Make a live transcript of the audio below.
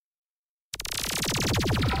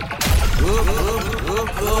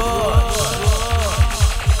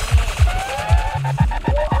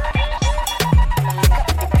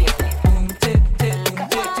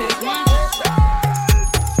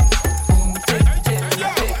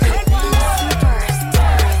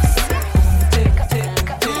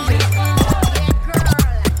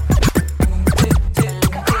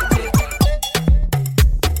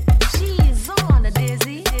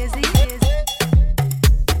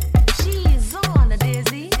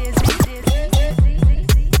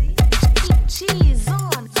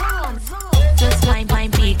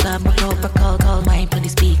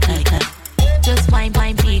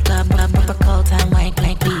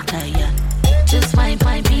Just wine,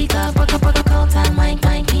 pick up, rock out and wine,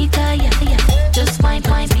 pick up, yeah. Just wine,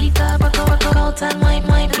 pick up, rock out and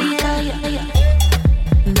wine, pick up, yeah.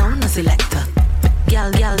 No, no selector. Girl,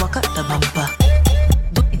 walk up the bumper.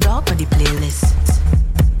 Do it up on the playlist.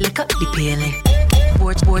 Lick up the paling.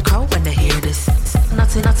 Board crowd when they hear this.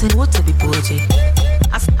 Nothing would to be bougie.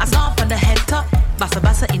 I saw from the head top.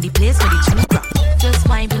 Bassa in the place where the tune drop. Just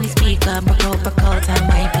wine when the speaker, rock out and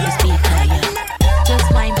wine when the speaker, yeah.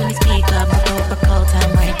 Just wine when the speaker, rock out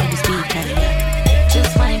and wine when the speaker, yeah.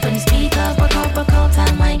 Just wine when the speaker, rock out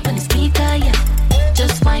and wine when the speaker, yeah.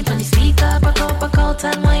 Just wine when the speaker, rock out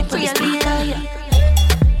and wine when the speaker, yeah.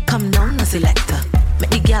 Come down, no selector.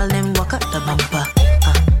 Make the girl them walk up the bumper.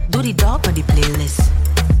 Do the dog on the playlist.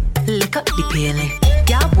 Lick up the paling.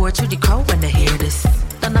 Girl bored through the crowd when they hear this.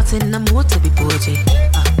 They're not in the mood to be bougie.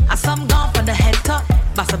 I some gone from the head top.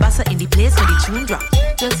 Bassa in the place where the tune drop.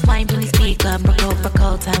 Just wine when the speaker, rock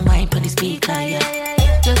out and wine when the speaker,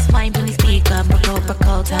 yeah. Just wine when the speaker, rock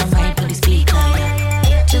out and wine when the speaker,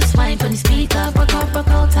 yeah. Just wine when the speaker, rock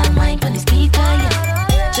out and wine when the speaker,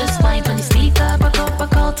 yeah. Just wine when the speaker,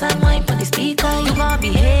 rock out and wine when the speaker, yeah. You gon'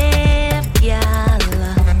 behave, yeah.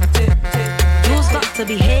 You's got to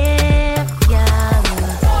behave, yeah.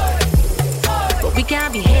 But we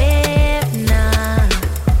can't behave, nah.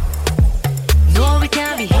 No, we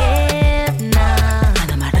can't behave, nah.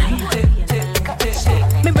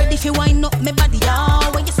 Me ready if you wind up me body,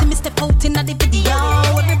 yo. When you see me step out in the video,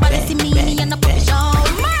 everybody see me and a puppy show.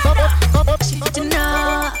 Shit, you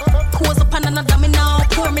know. Pose up and another me now.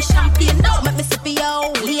 Pour me champagne now. Make me sip it,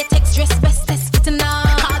 yo. Latex dress, best test fitting now.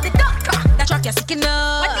 Call the doctor. That track you're sick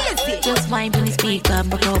enough. What is it? Just wine when the speaker,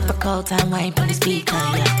 rock out and wine when the speaker,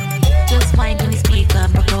 yeah. Just wine when the speaker,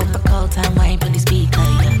 rock out and wine when the speaker,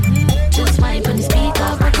 yeah. Just wine when the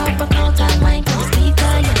speaker, rock out and wine when the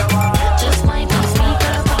speaker, yeah. Just wine when the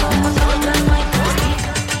speaker, rock out and wine when the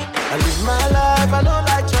speaker. I live my life, I don't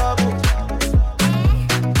like trouble.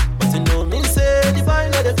 But you know me say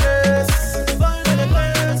divine of the grace.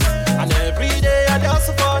 And every day I just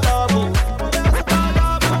for double.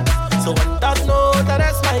 So on that note,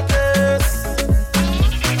 that's my case.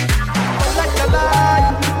 I like the lie.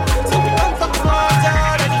 So we don't talk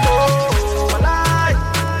about it anymore. I lie.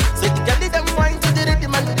 So you can lead them wine to the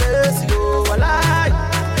rhythm and the bass. Yo, I lie.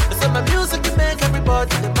 So my music can make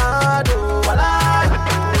everybody the mad. Oh, I lie.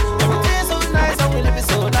 Everything's so nice and we live it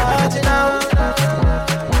so large now.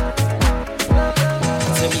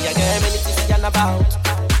 Say me again, many things to yarn about.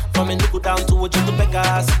 From a nickel down to a jungle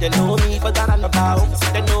beggars. They know me for that and about.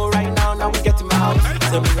 They know right now we get him out.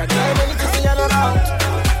 Say me again, many things to yarn about.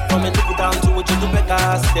 From a nickel down to a jungle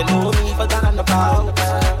beggars. They know me for that and about.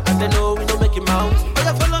 And they know we don't make him out. But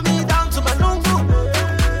you follow me down to my lungu.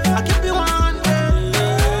 I keep you on.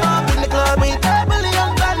 Up in the club with Emily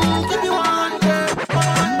and Ben. Keep you on. I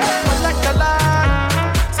like the lie.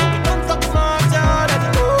 So we don't talk much out of the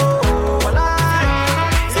door. I lie.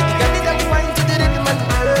 So you can lead them wine to the rhythm and the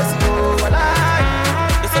bass. Oh, I lie.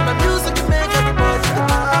 They say my music can make everybody the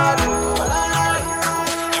mad. Oh, I lie.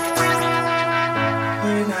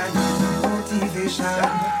 When I need motivation,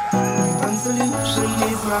 one solution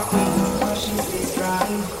is my queen, cause she stays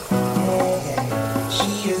strong. Yeah. She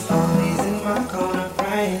is always in my corner,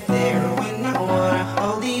 right there when I wanna.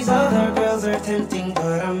 All these other girls are tempting,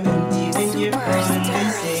 but I'm empty when you're gone. They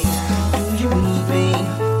say, do you need me?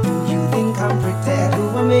 Do you think I'm pretend? Do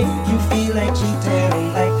I make you feel like cheating?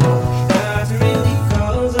 I'm like, no, not really,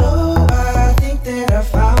 cause oh, I think that I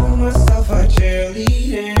found myself a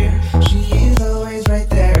cheerleader. She is always right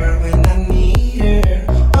there when I need her.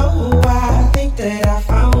 Oh, I think that I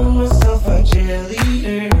found myself a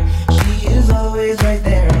cheerleader. She is always right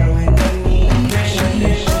there when I need her.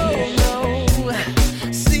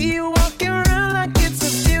 See you walking around like it's a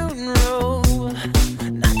funeral.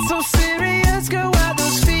 Not so serious, girl, why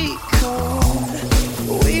those feet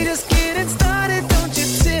cold? We just getting started, don't you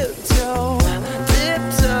tiptoe.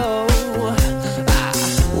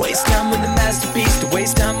 Waste time with the masterpiece, to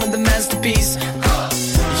waste time with the masterpiece.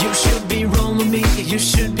 You should be rolling me, you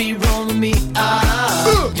should be rolling me.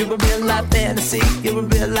 You're a real life fantasy, you're a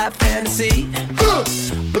real life fantasy.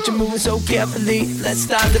 But you're moving so carefully, let's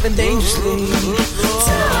start living dangerously.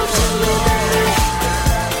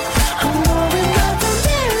 I'm moving up from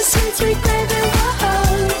there, sweet, sweet baby,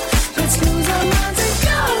 whoa. Let's lose our minds and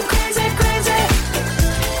go crazy, crazy.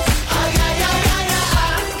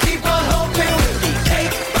 Keep on hoping we'll be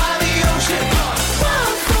cake by the ocean.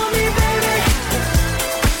 Walk for me, baby.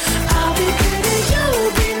 I'll be pretty, you'll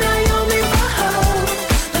be Naomi, whoa.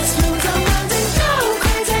 Let's lose our minds and go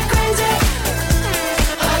crazy, crazy.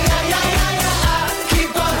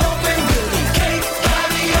 Keep on hoping we'll be cake by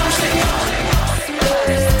the ocean.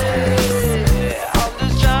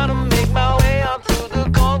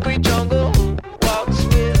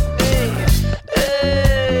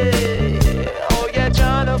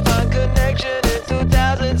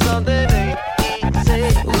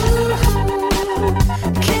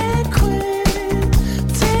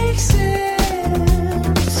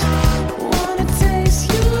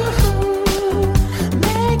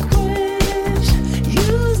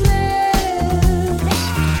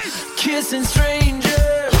 kissing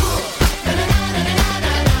strangers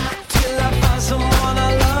till I find someone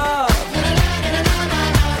I love.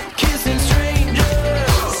 Kissing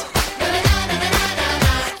strangers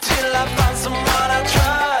till I find someone I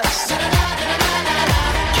trust.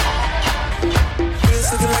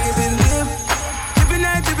 Wrist looking like it been limp. Dipping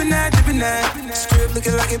that, dipping that, dipping that. Strip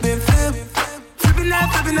looking like it been flipped. Flipping that,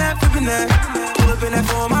 flipping that, flipping that. Pull up in that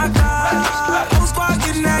for my God. Whole squad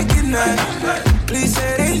getting that, getting that. Please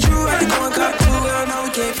say it ain't true. I can go and cut through. Girl, no, we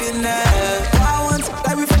can't fit in that. Wild ones,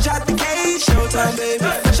 like we fresh out the cage. Showtime, baby,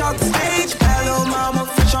 fresh off the stage. Bad little mama,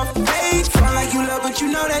 fresh off the page. Front like you love, but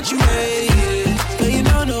you know that you hate it. Girl, you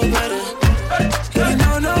know no better. Girl, you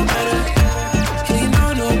know no better. Girl, you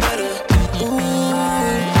know no better. Ooh.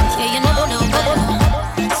 Yeah, you know no better.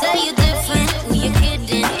 Say you're different, who you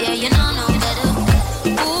kidding? Yeah, you know no better.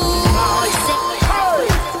 Ooh,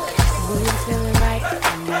 When you're feeling right,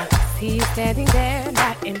 and I see you standing there,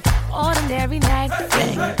 not an ordinary night.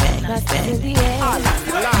 Plus in the air,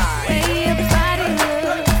 way your body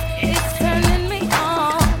looks, it's turning me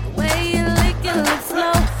on. The way you lick your lips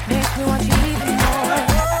slow, makes me want you even more.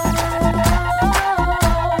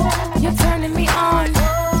 You're turning me on.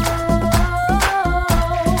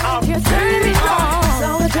 You're turning me on. So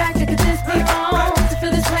attracted, could this be wrong? To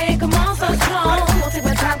feel this way, come on, so strong. Won't take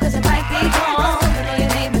my time, cause it might be wrong. I know your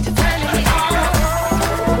name, but you're turning me on.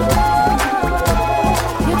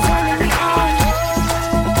 You're turning me on.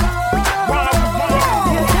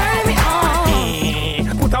 You're turning me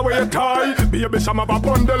on. Put away your tie, baby, some of a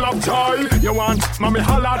bundle of joy. You want mommy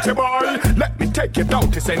holla at your boy? Let me take you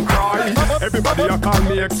down to and cry. Everybody a call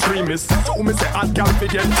me extremist. So me say hot gal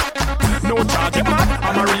begin. No charge it, man,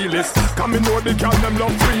 I'm a realist. Come in know the girl them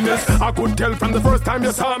love freeness. I could tell from the first time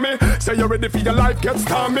you saw me. Say you're ready for your life, get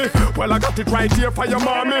stormy. Well, I got it right here for your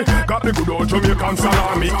mommy. Got the good old Jamaican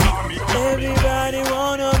salami. Everybody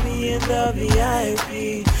wanna be in the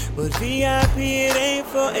VIP, but VIP it ain't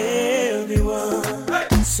for everyone.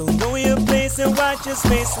 So know your place and watch your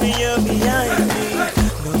space when you're behind me.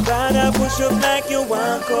 No gotta push up like you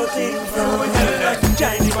want cutting from.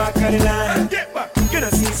 Join the back of the line. Get back. You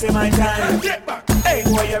don't see, say my time. Get back. Hey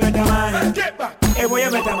boy, you better man. Get back. Hey boy, you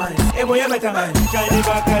better man. Hey boy, you better man. Join the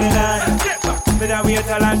back of the line. Get back. Better wait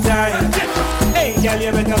a long time. Get back. Hey girl,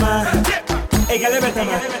 you better man. Get back. Hey girl, you better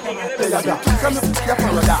man. From your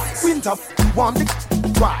paradise, winter, warm the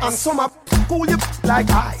twice, and summer, cool you like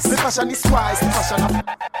ice. The fashion is twice, the fashion of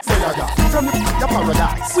from your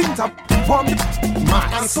paradise, winter, warm the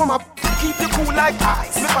mind, and summer, keep you cool like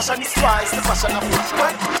ice. The fashion is twice, the fashion of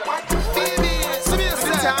baby, so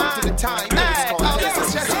it's up to the time. Hey, this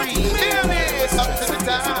is just free. Baby, it's up to the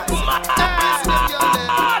time.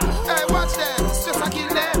 Hey, watch them, it's just a kill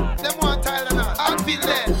them. Them want Thailand, I'll feel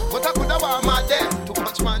them. But I could have warm my them. Too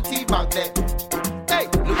much man tea back there. Hey,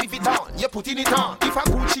 Louis Vuitton, you're putting it on. If I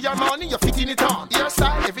Gucci your money, you're fitting it on. Your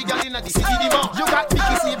style, every girl in the city demand. You got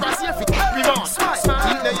Vicky Slippers, you're fitting every man. Smile,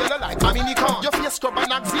 think that you're like I'm in the con. Your face scrub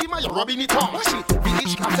and eczema, you're rubbing it on. Shit,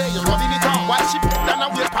 Village Cafe, you're rubbing it on. While she then I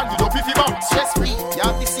wait and you up if you bounce. Stress free, you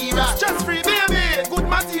have the serious. Stress free, baby, good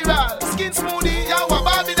material. Skin smoothie, you have a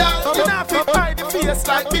Barbie doll. You not fit by the face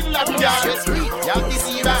like Bin Laden girl. Stress free, you have the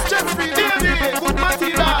serious. Stress free, baby, good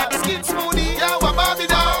material. Skin smoothie, you have a Barbie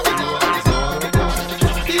doll.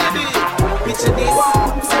 Picture this,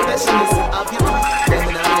 selections of you. Then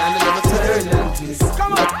I never turn and twist.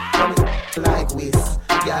 Come on, like whiz.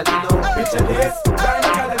 Girl, you know. Picture this,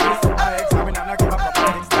 gynecologist. I examine and I give up a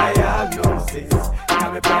public diagnosis. Now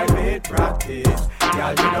me private practice.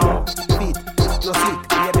 Girl, you know. Fit, no sick.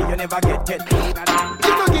 Baby, you never get. You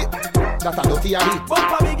no get. That a dirty habit.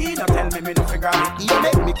 Bump a biggie, now tell me no figure it. You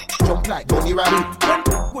make me jump like Bunny Rabbit.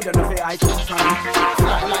 Good enough for I keep trying.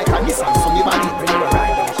 Fly like a Nissan from the body. When you were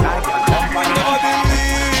riding, shy girl, bump on I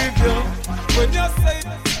believe you when you say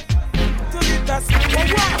to me that's what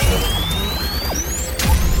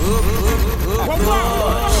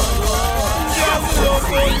yes, love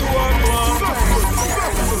how you are.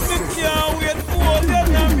 Me can't wait for you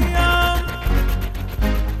to me arm.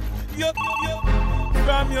 You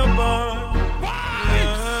from your bond.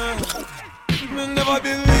 Me never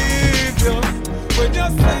believe you when you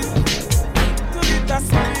say to me that's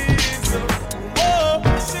believe you. Oh,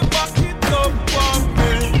 she back it up for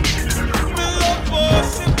me. Me love her,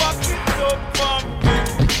 she back it up for me.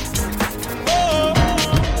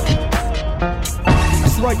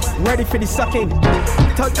 That's right, ready for the sucking.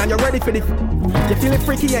 Tug and you're ready for the. You feeling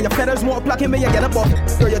freaky and your feathers more plucking me. You get a buff.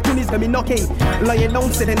 Girl, your tune is hear me knocking. Lying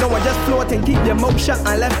down, sitting down, I just floating. Keep your mouth shut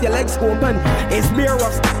and left your legs open. It's beer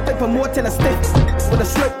rough, type of more than a stick. With a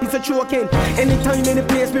slight piece of choking. Anytime, any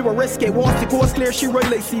place, we will risk it. Once the coast clear, she run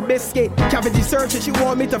like sea biscuit. Cavity searching, she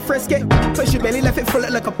want me to frisk it. So she belly left it full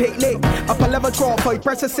like a picnic. Up a level 12, for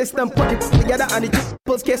pressure system. Put it together and the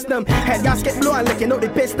pulse kiss them. Head gasket blow and licking out the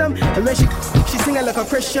piston. And when she singing like a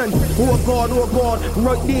Christian. Oh God,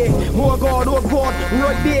 right there. Oh God,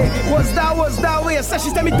 right there. What's that way? So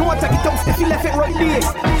she tell me don't take it out if you left it right there.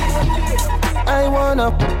 I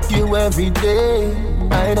wanna fuck you every day.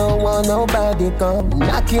 I don't want nobody come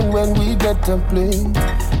knocking when we get to play.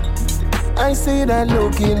 I see that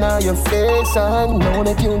look in your face. I know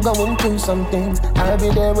that you're going through some things. I'll be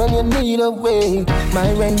there when you need a way.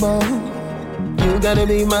 My rainbow, you gotta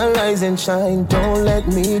be my rise and shine. Don't let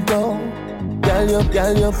me go. Girl,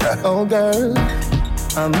 you, oh girl.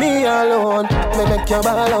 And me alone, me make you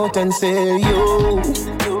ball out and say you.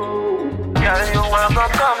 Girl, you want to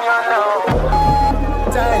come, you know.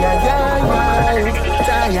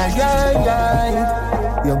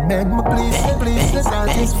 You make me please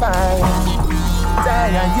satisfy.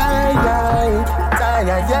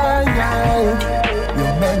 You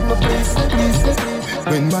make me please.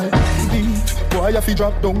 When my beat, boy, I fi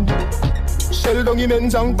drop down. Shell down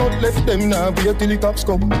immense and cut left them now. Wait till the cops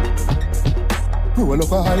come. Roll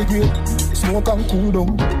up a high grade, smoke and cool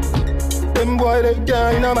down. Them boy they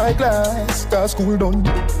can't in my class, cause school done.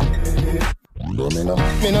 Me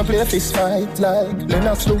no play fist fight like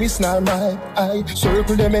Lennox Lewis nor Mike. I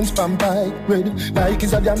circle them and spam pipe. Red like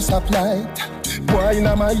is a damn stoplight. Boy in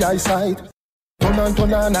my eyesight. Turn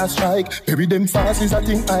on a strike. Bury them fast is a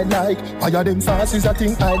thing I like. Fire them fast is a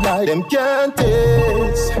thing I like. Them can't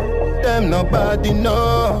taste. Them not bad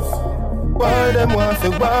enough. Why them want to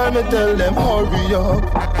war me tell them hurry up.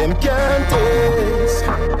 Them can't taste.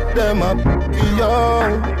 Them up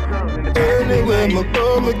young. Anyway, me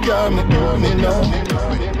go, me can't me now.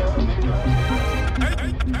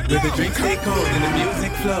 Where the drinks stay cold and the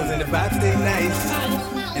music flows and the vibes stay nice.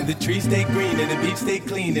 And the trees stay green and the beach stay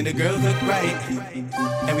clean and the girls look right.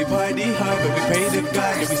 And we party hard but we pray to God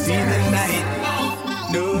that we see the night.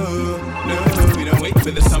 No, we don't wait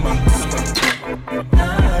for the summer.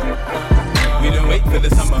 We don't wait for the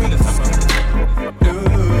summer. No,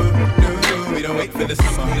 we don't wait for the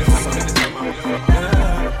summer.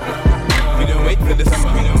 We don't wait for the summer.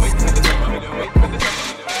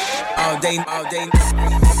 All day.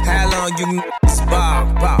 How long you ball?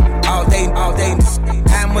 All day.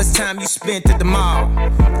 How much time you spent at the mall?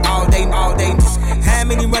 All day. How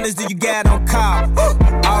many runners do you got on call?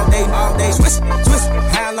 All day. Twist.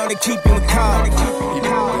 How long they keep you in call?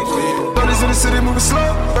 30s in the city moving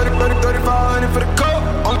slow. 3500 for the coat.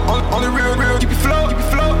 Only real, keep you flow.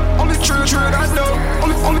 Only true, I know.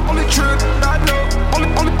 Only true, I know.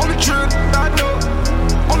 Only true, I know.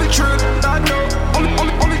 Only true, I know.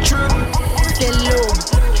 Only true. Hello,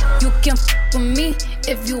 you can f with me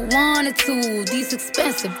if you wanted to. These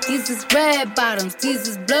expensive, these is red bottoms, these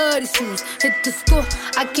is bloody shoes. Hit the store,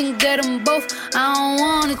 I can get them both. I don't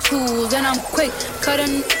wanna choose, and I'm quick,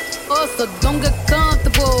 cutting off, so don't get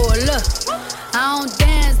comfortable. Look, I don't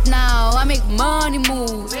dance now, I make money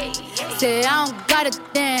move. Say I don't gotta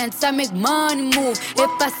dance, I make money move.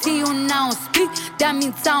 If I see you now speak, that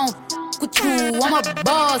means I don't with you. I'm a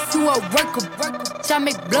boss, you a worker. I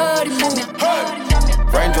make bloody move.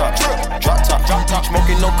 Raindrop, drop top,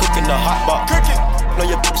 smoking, no cooking, the hot pot. Know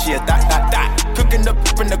your bitch, yeah, that. Cooking up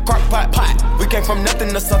in the crock pot. We came from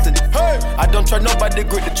nothing to something. Hey, I don't try nobody,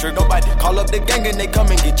 grip the trigger. Nobody call up the gang and they come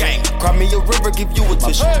and get gang. Cry me a river, give you a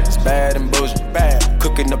tissue. It's bad and bullshit, bad.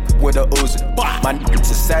 Cooking up with a Uzi. My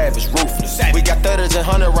niggas is savage, ruthless. We got 30s and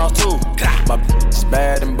 100 rounds too. My bitch is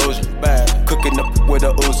bad and bullshit, bad. Cooking up with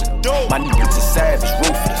a Uzi. My niggas is savage,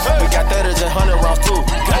 ruthless. We got 30s and 100 rounds too.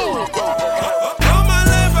 All my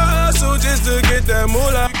life I hustle just to get that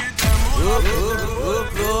moolah.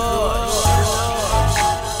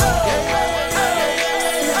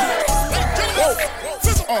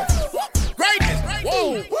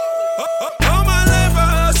 All my life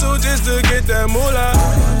I hustle just to get that moolah.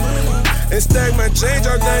 And stack my change,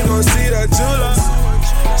 I ain't gon' see that jeweler.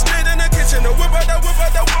 Stayed in the kitchen, the whip out that.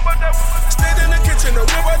 Stayed in the kitchen, the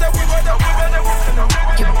whip out that.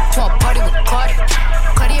 You to a party with Cardi.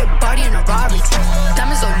 Cardi a body in a Rari.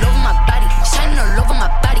 Diamonds all over my body, shining all over my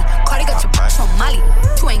body. Cardi got your bitch on Molly.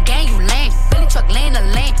 You ain't gang, you lame. Billy truck laying the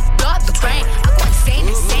lane. Blow up the brain. I go insane.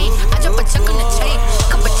 I drop a check on the chain.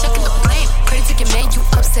 Cup a check in the flame. Cardi took your man, you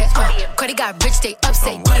upset. Cardi got rich, they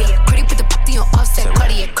upset. Yeah. Cardi put the pussy on offset.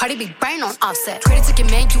 Cardi be brain on offset. Cardi took your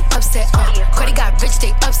man, you upset. Cardi got rich,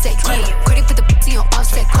 they upset. Yeah. Cardi put the pussy on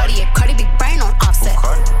offset. Cardi be brain on offset.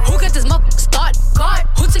 Who got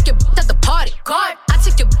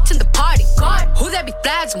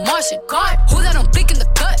caution. Guard. Who got them blick in the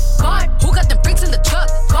cut? Guard. Who got them bricks in the truck?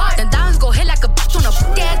 Guard. Then diamonds go hit like a bitch on a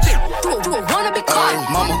gas bitch. You a wanna be caught.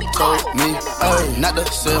 Mama told me, not to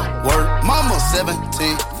sell word. Mama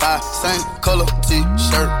 17, 5, same color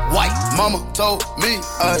t-shirt, white. Mama told me,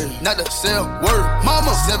 not to sell word.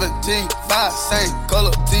 Mama 17, 5, same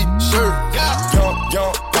color t-shirt.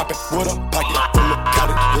 Young, poppin' with a pocket full of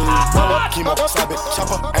cottage. Roll up, chemo, stop it,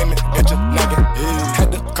 chopper, aim it at your noggin.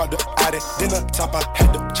 Had to cut the Addy, then the top, I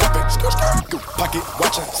had to chop it. Pocket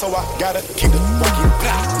watchin', so I gotta keep the rocket.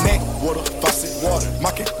 Neck, water, faucet, water,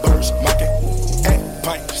 mocking, birds, mocking. And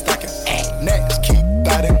pint, stocking, necks, keep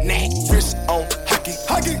biting. Wrist on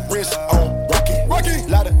hockey, wrist on rocky.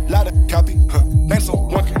 Lotta copy, name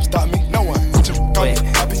someone can stop me. No one, what you call me,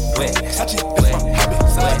 happy. Sachi, that's my hobby.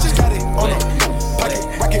 So I just got it on the pocket,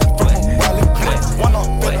 rocket from a wallet. One off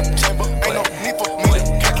in the chamber, ain't no need for me to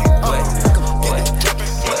cock it.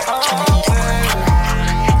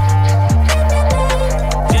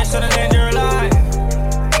 Just tryna change your life.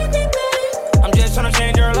 I'm just tryna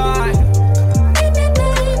change your life.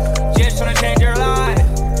 Just tryna change your life.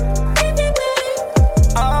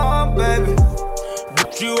 Oh, baby.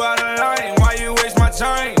 But you out of line, why you waste my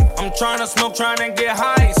time? I'm tryna smoke, tryna get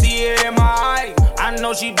high. See it in my eye. I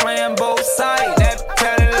know she playing both sides. That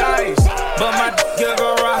telling lies. But my give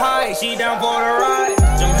her a high. She down for the ride.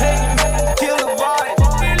 I'm hating, kill the vibe.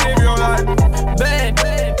 Live your life. Bad,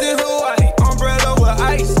 this Hawaii. Umbrella with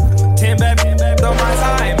ice. 10 bad on my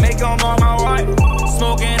side. Make them all my wife.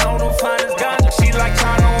 Smoking on the finest ganja. She like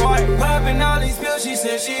China white. Popping all these pills. She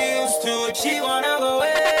said she used to it. She wanna go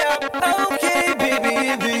up. Okay, baby,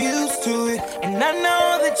 if you're used to it. And I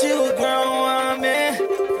know that you a grown woman.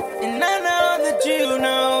 And I know that you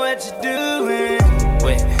know what you're doing.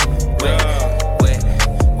 Wait.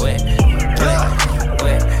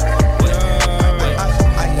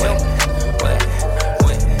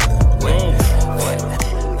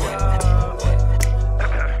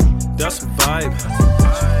 That's a vibe.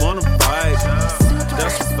 She wanna vibe.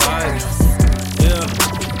 That's a vibe. Yeah.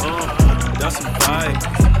 That's a vibe.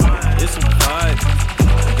 It's a vibe.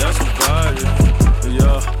 That's a vibe.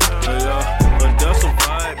 Yeah. But that's a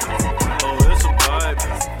vibe. Oh, it's a vibe.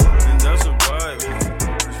 And that's a vibe.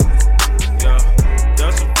 Yeah.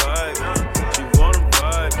 That's a vibe. She wanna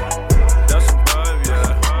vibe. That's a vibe.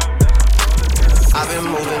 Yeah. I've been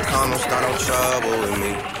moving calm, don't start no trouble with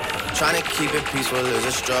me. Trying to keep it peaceful is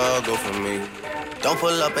a struggle for me. Don't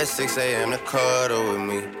pull up at 6 a.m. to cuddle with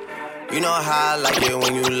me. You know how I like it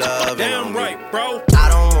when you love it. Damn right, bro. I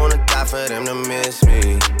don't wanna die for them to miss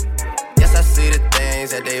me. Yes, I see the things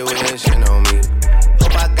that they wishing on me.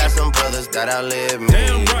 Hope I got some brothers that outlive me.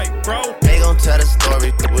 Damn right, bro. They gon' tell the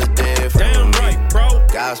story that was different. Damn right, bro.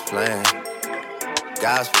 God's plan.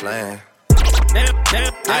 God's plan.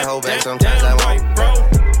 Damn, I hold back sometimes I won't. Right, bro.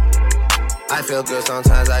 I feel good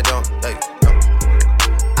sometimes I don't. Hey, no.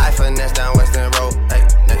 I finesse down Western Road. Hey,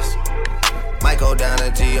 next. Might go down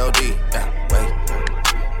to G.O.D. Yeah, wait.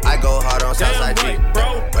 I go hard on Southside G.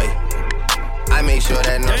 Bro. Wait. I make sure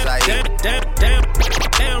that no side E.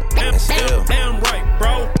 Damn right,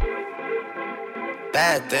 bro.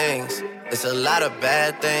 Bad things. It's a lot of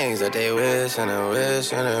bad things that they wish and they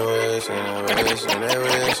wish and they wish and they wish and they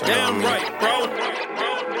wish. Damn right, bro.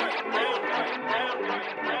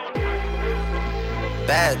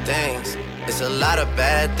 Bad things. It's a lot of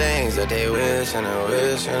bad things that they wish and they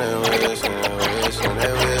wish and they wish and they wish and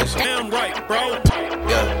they wish. Damn right, bro.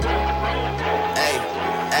 Yeah. Hey.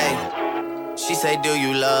 She say, do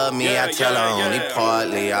you love me? I tell her only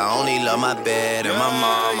partly. I only love my bed and my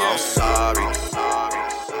mom. I'm sorry.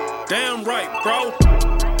 Damn right, bro. 4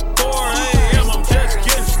 a.m. I'm just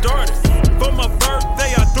getting started. For my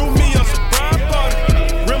birthday, I threw me a surprise party.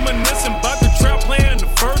 Reminiscing about the trap playing the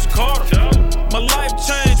first quarter. My life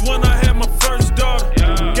changed when I had my first daughter.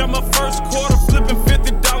 Got my first quarter flipping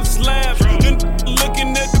 $50 slabs. Then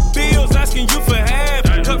looking at the bills, asking you for half.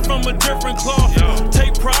 Cut from a different cloth.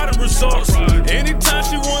 Take pride in results. Anytime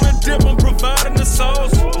she wanna dip, I'm providing the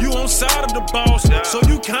sauce. You on side of the boss, so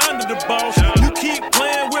you kinda the boss. You keep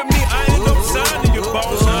playing with me, I end up signing your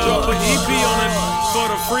boss. Drop an EP on it for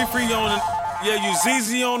the free on it. Yeah, you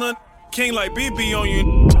ZZ on it. King like BB on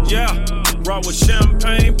you. Yeah. Rock with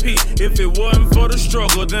Champagne P. If it wasn't for the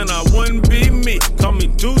struggle, then I wouldn't be me. Call me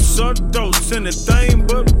Deuce or Dose, anything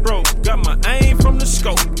but broke. Got my aim from the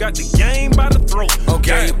scope, got the game by the throat.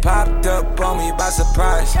 Okay, you popped up on me by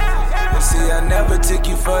surprise. See, I never took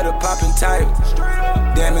you for the poppin' type.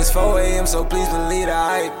 Damn, it's 4 a.m., so please believe the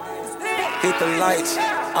hype. Hit the lights,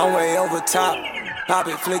 I'm way over top. Pop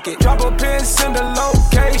it, flick it, drop a pin, send a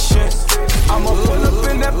location. I'ma pull up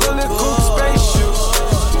in that bulletproof spaceship.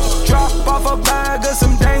 Drop off a bag of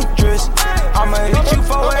some dank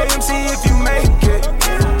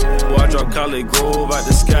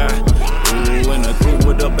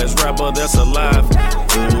realest rapper that's alive.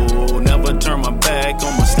 Ooh, never turn my back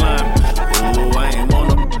on my slime. Ooh, I ain't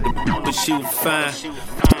wanna, but she was fine.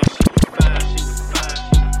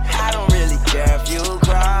 I don't really care if you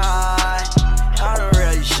cry. I don't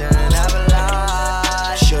really shouldn't ever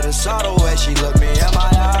lie. Should've saw the way she looked me in my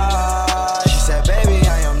eyes. She said, baby,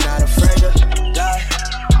 I am not afraid to die.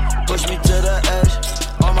 Push me to the edge,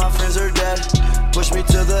 all my friends are dead. Push me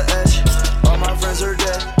to the edge, all my friends are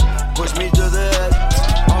dead. Push me to the edge,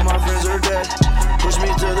 all my friends are dead. Push me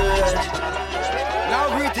to the edge. Now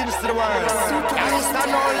greetings to the world. Gangsta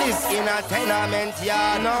no live in a tenement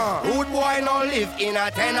yard. No. Rude boy no live in a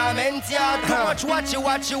tenement yard. Too much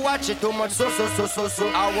watch it. Too much so.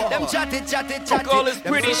 Them chatty. All this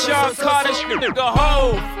pretty Sean Carter shit, the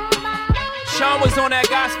hoe. Sean was on that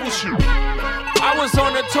gospel shit. I was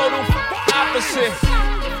on the total opposite.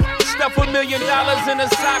 Stuff $1 million in a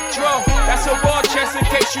sock drawer. That's a war chest in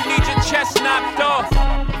case you need your chest knocked off.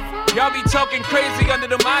 Y'all be talking crazy under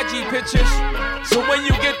them IG pictures. So when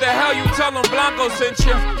you get the hell, you tell them Blanco sent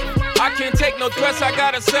you. I can't take no threats, I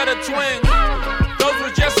got a set of twins. Those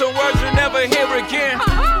were just some words you'll never hear again.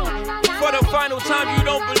 For the final time, you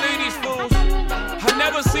don't believe these fools. I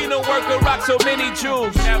never seen a worker rock so many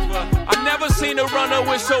jewels. Never. I never seen a runner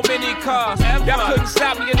with so many cars. Y'all couldn't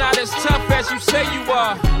stop me, you're not as tough as you say you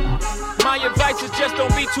are. My advice is just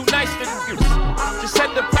don't be too nice to niggas. Just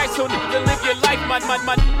set the price on it to live your life, my.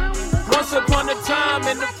 Once upon a time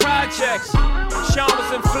in the projects, Sean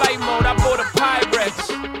was in flight mode, I bought a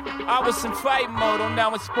Pyrex. I was in fight mode,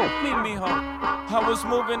 now it's meet me home. I was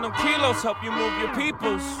moving them kilos, help you move your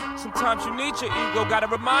peoples. Sometimes you need your ego, gotta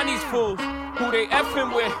remind these fools who they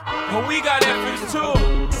effing with. But we got effings too.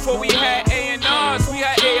 Before we had A&Rs, we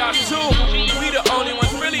had ARs too. We the only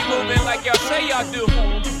ones really moving like y'all say y'all do.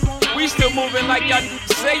 We still moving like y'all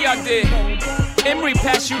say y'all did. Emery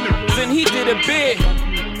passed you and he did a bid.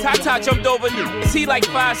 Tata jumped over niggas, he like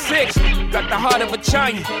 5'6". Got the heart of a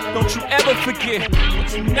giant, don't you ever forget.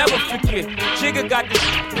 Don't you never forget. Jigga got this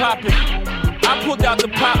poppin'. I pulled out the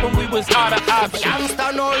pop when we was out of options.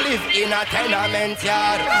 Gangsta no live in a tenement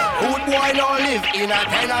yard. Good boy no live in a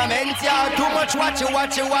tenement yard. Too much watch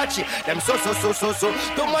it. Them so.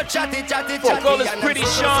 Too much chatty. Fuck all this pretty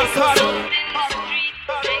Sean Carter.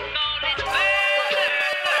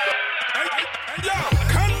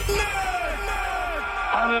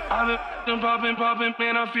 I've been popping,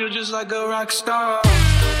 man, I feel just like a rock star.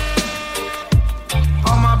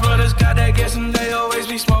 All my brothers got that gas and they always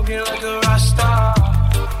be smoking like a rock star.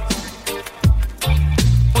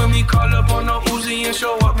 When we call up on the Uzi and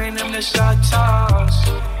show up, man, them the shot toss.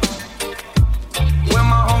 When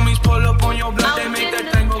my homies pull up on your block, they make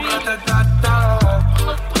that thing go grata-ta-ta.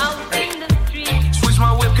 Switch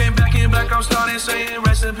my whip, came back in black, I'm starting saying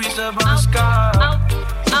rest in peace up on the sky.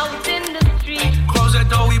 Out in the street. Close that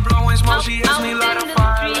door, we blowing smoke. She asked me light a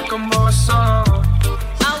fire like a more song.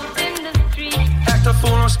 Out in the street. Act a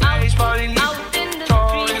fool on stage, party leave.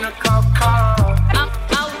 Tall in a cop car.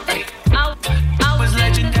 I was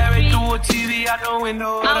legendary through a TV out the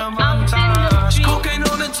window of the montage. Cocaine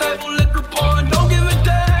on the table, liquor pouring, don't give a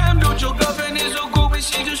damn. Dude, your girlfriend is a groupie,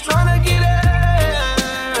 she just tryna get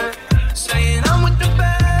it. Saying I'm with the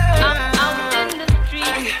band. Out in the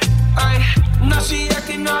street. Now she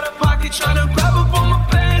acting out of pocket, tryna grab up on my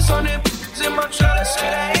pants. On them in my trailer,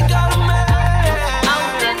 said I ain't got a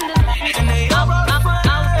man. And they all brought a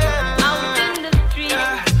friend. Out in the street.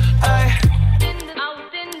 Out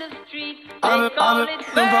in the street. I've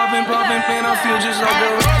been popping, man, I feel just like a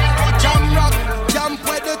Jam rock, jump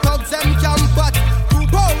where the thugs them camp at. 2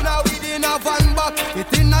 pound now within a van back.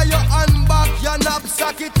 It inna your handbag, your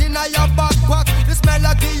knapsack, it inna your backpack. The smell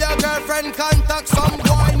of your girlfriend contact. Some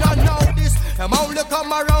boy not know this. Them only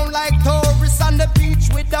come around like tourists on the beach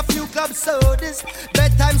with a few club sodas,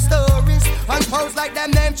 bedtime stories, and pose like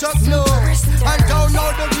them name Chuck Norris. And don't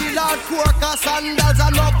know the real hardcore, cause sandals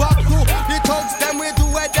are no back to. The thugs them we do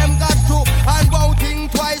what them got to, and won't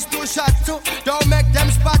think twice to shot to. Don't make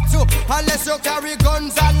them spot to, unless you carry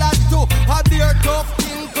guns a lot to. A beer tough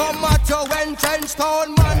thing come at you when trench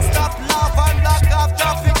town man stop laugh and block off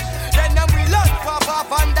traffic. Then them we look pop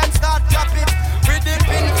off and then start drop it. With the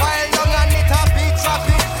pin file long and it a big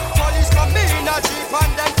traffic. Police come in a jeep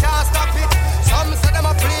and them can't stop it. Some say them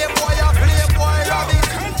a playboy rabbit.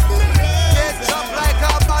 Get chopped like a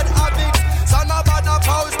bad habit. Son of a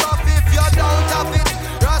post up if you don't tap it.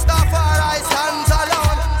 Rastafari stands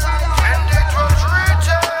alone. And it was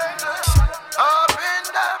written up in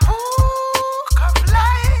the book of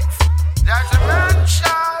life. There's a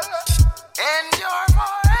mention in your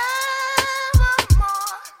voice.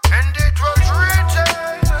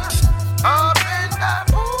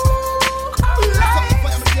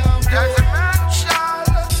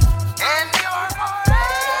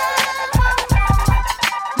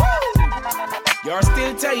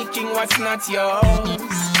 taking what's not yours.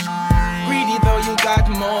 Greedy though you got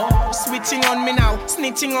more. Switching on me now,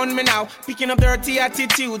 snitching on me now. Picking up dirty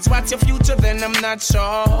attitudes. What's your future then? I'm not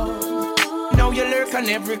sure. Now you lurk on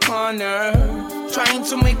every corner, trying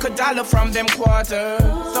to make $1 from them quarters.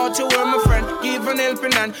 Thought you were my friend, give an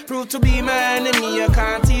helping hand. Prove to be my enemy, I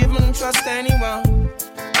can't even trust anyone.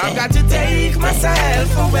 I've got to take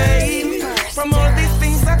myself away from all these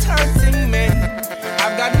things that's hurting me.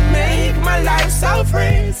 I've got to make my life so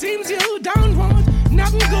free. Seems you don't want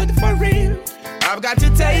nothing good for real. I've got to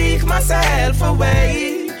take myself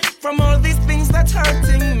away from all these things that's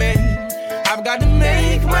hurting me. I've got to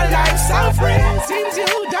make my life so free. Seems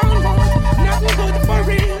you don't want nothing good for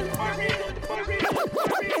real.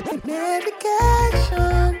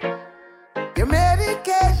 Medication, your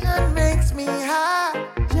medication makes me high.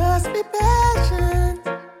 Just be patient.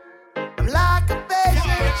 I'm like a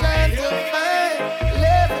patient trying to find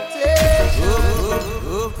levitation.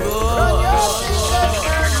 On your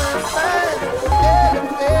fingers, I'm find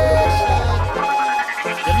levitation.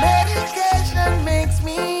 Your medication makes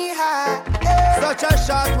me high. Such a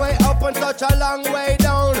short way up and such a long way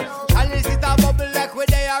down. Chalice it a bubble like where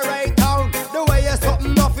they are right down. The way you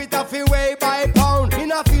something off it off your way by pound.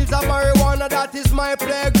 In a fields of marijuana, that is my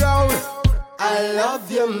playground. I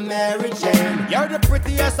love you, Mary Jane. You're the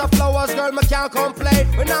prettiest of flowers, girl, me can't complain.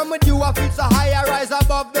 When I'm with you, I feel so high, I rise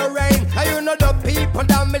above the rain. And you know the people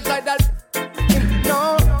damage like that.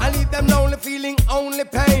 No, I leave them lonely, feeling only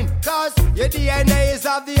pain. Cause your DNA is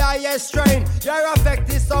of the highest strain. Your effect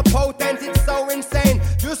is so potent, it's so insane.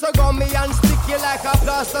 You so gummy and sticky like a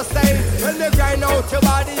plaster stain. When they grind out your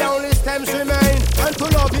body, only stems remain. And to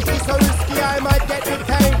love you is so risky, I might get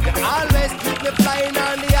detained. Always keep me flying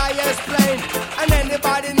on the highest plane. And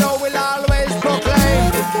anybody know will always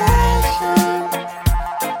proclaim.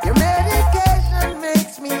 Your medication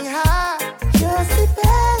makes me high. Just be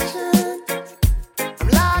patient. I'm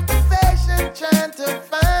like a patient trying to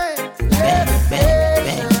find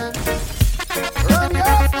levitation. Run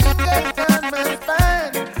your fingers down my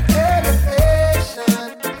spine. Levitation.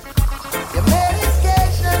 Your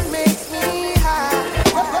medication makes me high.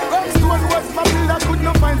 Stone was my bill, I could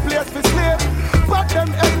not find place for sleep. But them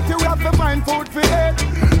empty, we have to find food for eat.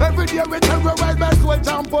 Every day we terrorize by soldiers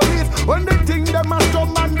and police. When they think them a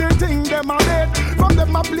strong and they think them a dead. From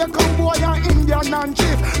them a play cowboy and Indian and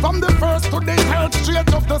chief. From the first to the third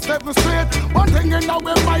straight up the 7th street. One thing in our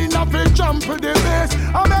mind of a jump to the base.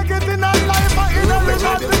 I make it in a life, I in a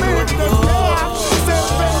little to make them laugh.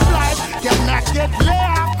 Self-made life cannot get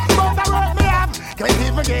laughed. But I work me up, can't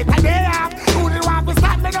even get a day off. Who do want to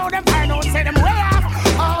stop me now, them find out, say them way off.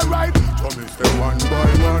 Alright, so me say one by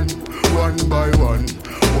one, one by one.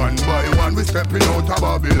 One by one, we stepping out of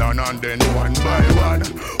Babylon. And then one by one,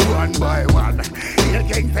 one by one. You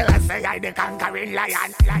king fella say I the conquering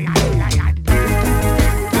lion, lion, lion.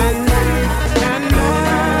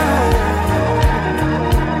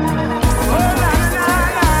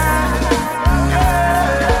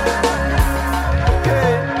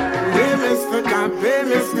 Hey,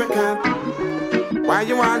 Mr. Cat, why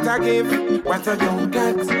you want to give what I don't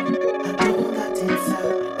got?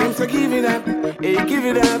 So give it up, hey, give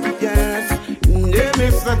it up, yes. Hey,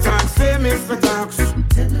 Mr. Talks, hey, Mr. Talks.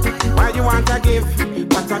 Why you want to give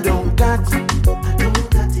what I don't got?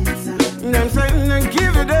 I'm saying,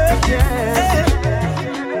 give it up, yes.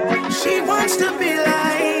 She wants to be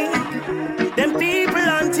like them people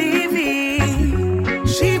on TV.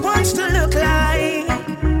 She wants to look like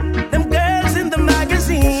them girls in the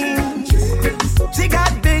magazines. She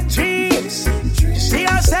got big dreams. See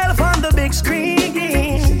herself on the big screen.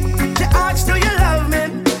 Do you love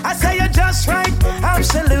me? I say you're just right.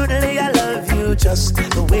 Absolutely, I love you just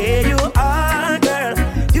the way you are, girl.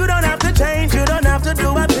 You don't have to change, you don't have to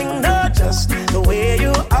do a thing, no, just the way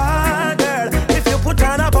you are, girl. If you put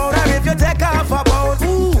on a powder, if you take off a bone,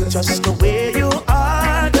 ooh, just the way you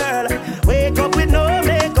are, girl. Wake up with no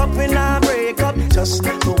makeup and a breakup, just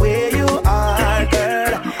the way you are,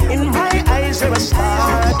 girl. In my eyes, you're a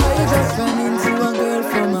star. I just ran into a girl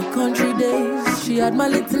from a country days. She had my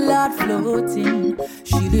little heart floating.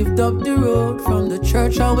 She lived up the road from the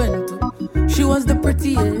church I went to. She was the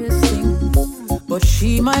prettiest thing, but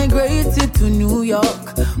she migrated to New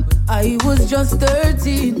York when I was just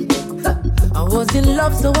 13. I was in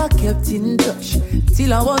love, so I kept in touch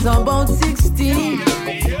till I was about 16.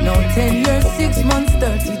 Now 10 years, 6 months,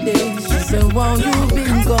 30 days. She said, wow, you've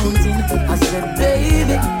been counting. I said,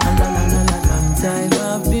 baby, long time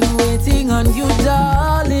I've been waiting on you,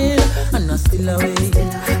 darling. And I'm still away,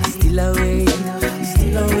 still away,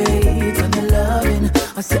 still away on your loving.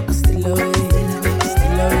 I said I'm still away,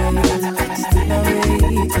 still away, still away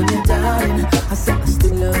on your darling. I said I'm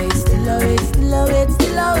still away.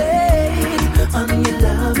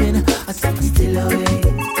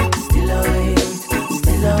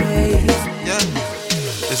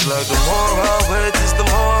 like the more I wait is the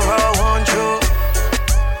more I want you.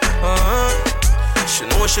 She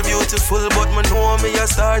know she beautiful, but me know me a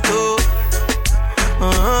start to.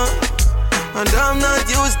 And I'm not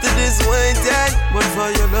used to this waiting, but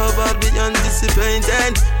for your love I'll be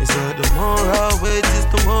anticipating. It's like the more I wait is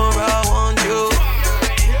the more I want you.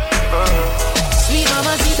 Sweet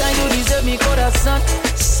mamacita, you deserve me corazón.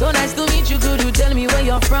 So nice to meet you, could you tell me where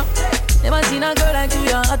you're from? Never seen a girl like you,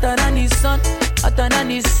 you're hotter than the sun. Hotter than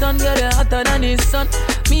the sun, girl, you're hotter than the sun.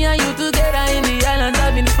 Me and you together in the island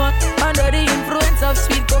having fun. Under the influence of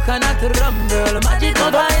sweet coconut rum, girl. Magical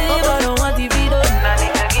vibe, I don't want to be done. I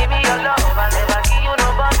need to give me your love, I'll never give you no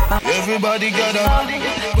bun. Everybody gather.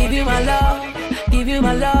 Give you my love, give you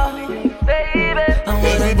my love, baby. I wanna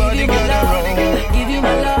Everybody give you my gather love, round. give you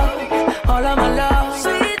my love, all of my love.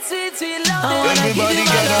 Sweet, sweet, sweet love. I wanna Everybody give you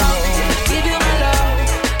my gather love, round. give you my love,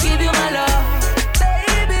 give you my love,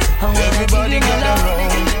 baby. I wanna Everybody give you my gather love,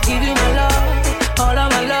 round. give you my love, all of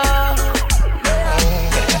my love.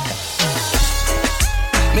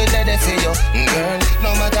 Me ready for you, girl. No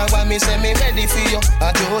matter what me say, me ready for you.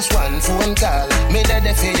 I just one phone call. Me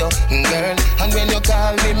ready for you, girl. And when you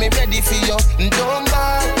call me, me ready for you. Don't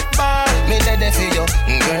ball. Me ready for you,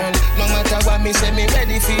 girl. No matter what me say, me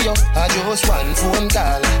ready for you. I just one phone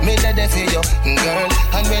call. Me ready for you, girl.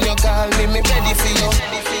 And when you call me, me ready for you.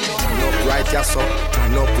 Turn up right, yes, so.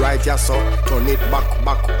 Turn up right, yes, so. Turn it back.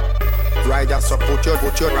 Right, yes, so. Put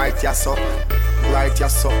your right, yes, so. Right,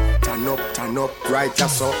 yes, so. Turn up, right,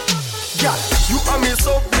 yes, so. Yeah, you and me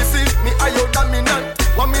submissive, me are your dominant.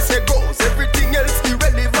 What me say goes, everything else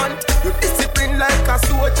irrelevant. You discipline like a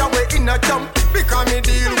soldier, we in a camp. Because me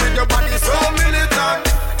deal with your body so militant.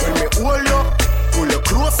 When me hold you, pull you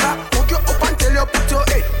closer, hook you up until you put your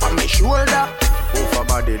head on my shoulder. Over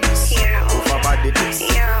body this, over body this,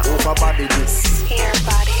 over body this.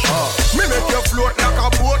 Me make you float like a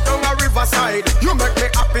boat down a riverside. You make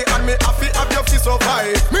me happy and me happy have you to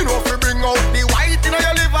survive. Me know if you bring out the white in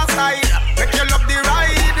your liver side. Make you love the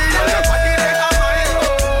ride. Your body they are mine.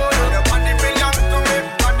 Your body belong to me.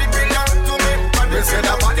 Body belong to me. Me say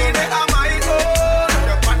the body they are mine.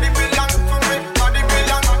 Your body belong to me. Body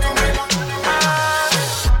belong to me.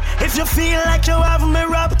 If you feel like you have me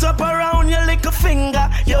wrapped up around your little finger,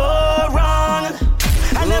 you're wrong.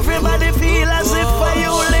 And everybody feel as if for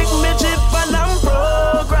you lick me chip and I'm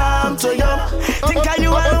programmed to you. Think I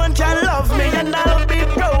you alone can love me and I'll be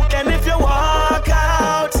broken if you walk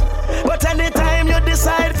out. But anytime you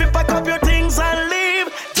decide to pack up your things and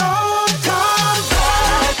leave, don't come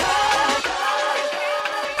back.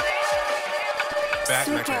 Back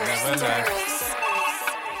like I never left.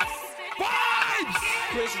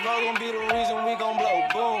 Chris Rock gon' be the reason we gon' blow.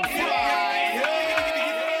 Boom.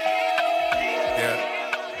 Yeah.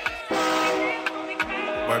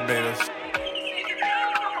 Barbados.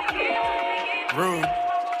 Rude.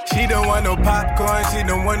 She don't want no popcorn, she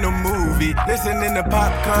don't want no movie. Listening to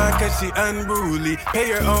popcorn cause she unruly. Pay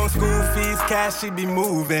her own school fees, cash she be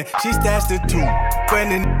moving. She stashed the two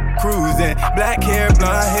when in cruising. Black hair,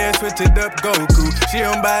 blonde hair, switch it up, Goku. She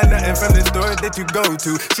don't buy nothing from the store that you go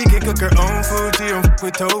to. She can cook her own food, she don't f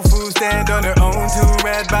with tofu. Stand on her own two,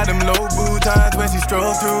 red bottom, low boutons. When she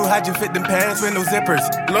stroll through, how'd you fit them pants with no zippers?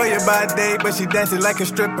 Lawyer by day, but she dancing like a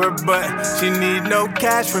stripper. But she need no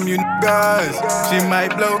cash from you niggas. She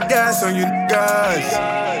might blow gas on you niggas.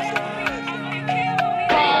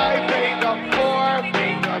 5, finger 4,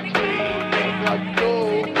 finger 3, finger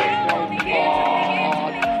 2, finger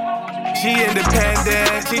 4. She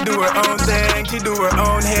independent, she do her own thing, she do her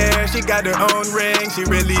own hair, she got her own ring, she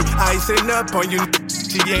really icing up on you.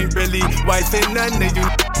 She ain't really wifing none of you.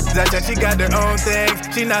 That's that she got her own thing,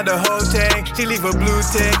 she not the whole thing. She leave a blue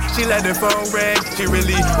tick, she let her phone ring. She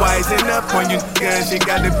really wising up on you niggas. She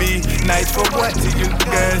gotta be nice for what to you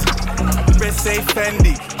niggas. Wrist say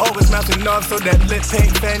Fendi, always mouthing off so that lip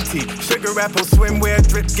paint Fenty. Sugar apple swimwear,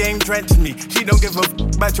 drip game drench me. She don't give a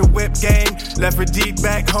about your whip game. Left her deep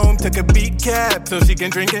back home, took a beat cab so she can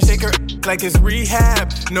drink and shake her like it's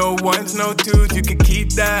rehab. No ones, no twos, you can keep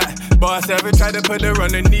that. Boss ever tried to put her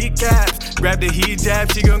on her kneecaps. Grab the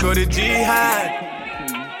hijab, she gon' go to jihad.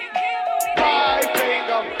 5,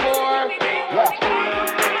 finger 4, finger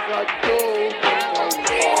 3, finger 2.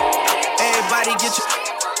 Everybody get your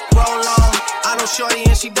roll on. I know shorty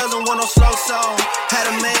and she doesn't want no slow song. Had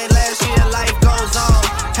a man last year, life goes on.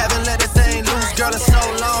 Haven't let the thing loose, girl, in so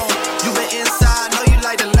long. You been inside, know you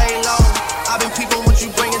like to lay low. I've been peeping what you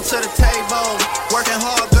bringing to the table. Working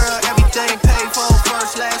hard, girl, everything paid for.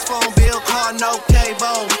 First, last phone bill, car, no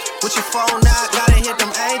cable. With your phone out, gotta hit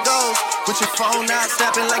them angles. With your phone out,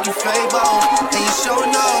 stepping like you Fable. And you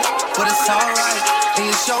showing off, but it's alright. And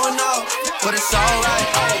you showing off, but it's alright.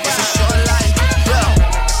 It's a short life, yeah.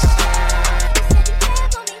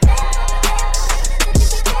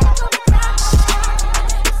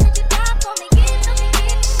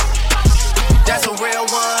 That's a real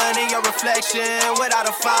one in your reflection. Without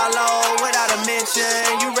a follow, without a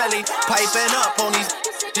mention. You really piping up on these.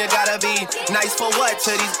 You gotta be nice for what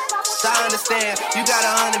to these. I understand, you got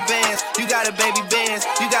 100 bands, you got a baby bands,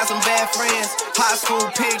 you got some bad friends. High school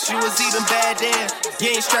pics, you was even bad then.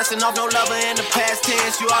 You ain't stressing off no lover in the past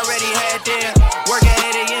tense, you already had them. Work at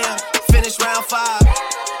 8 a.m., finish round 5.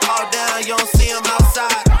 All down, you don't see them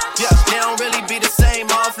outside. Yeah, they don't really be the same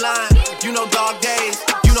offline. You know dog days,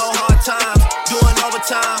 you know hard times. Doing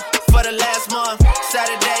overtime for the last month.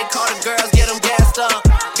 Saturday, call the girls, get them gassed up.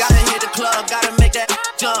 Gotta hit the club, gotta make that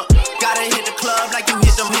jump. Gotta hit the club like you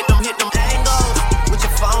hit them angles. With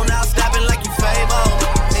your phone out, snapping like you Fable.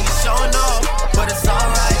 And you showing off, but it's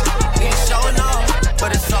alright. You ain't showing off,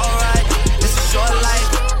 but it's alright. It's a short life.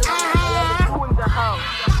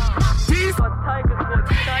 Peace.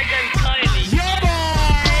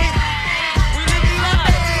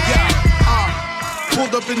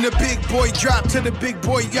 Pulled up in the big boy drop to the big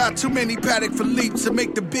boy yacht. Too many Patek Philippe to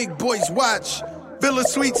make the big boys watch. Villa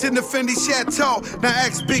Suites in the Fendi Chateau. Now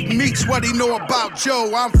ask Big Meech what he know about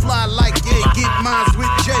Joe. I'm fly like yeah, get mines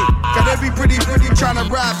with Jay. Got every pretty tryna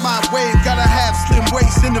ride my wave. Gotta have slim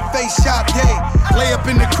waist in the face shot day. Lay up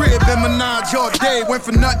in the crib and menage all day. Went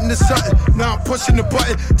from nothing to something. Now I'm pushing the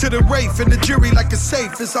button to the Wraith and the jury like a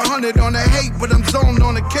safe. It's 100 on the hate, but I'm zoned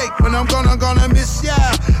on the cake. When I'm gonna miss ya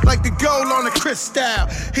like the gold on the crystal.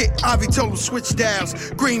 Hit Ivy told him switch dials.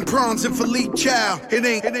 Green prawns and Philippe Chow. It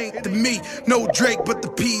ain't the me, no Drake. But the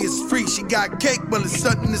P is free. She got cake, well it's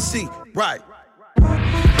something to see. Right.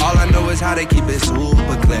 All I know is how they keep it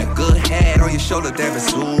super clear. Good head on your shoulder, damn it's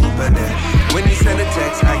super there. When you send a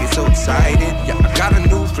text, I get so excited. Yeah, I got a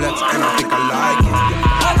new flex and I think I like it.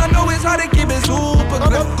 Yeah. All I know is how they keep it super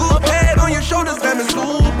clear. Good head on your shoulders, damn it's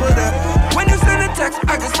super there. When you send a text,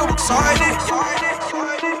 I get so excited.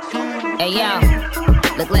 Hey yo,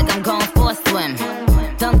 look like I'm going for a swim.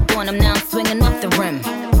 Dunked on him, now I'm swinging off the rim.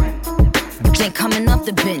 Ain't coming off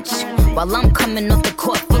the bench while I'm coming off the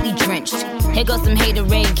court fully drenched. Here goes some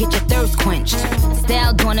haterade, get your thirst quenched.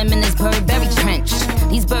 Style doing him in this Burberry trench.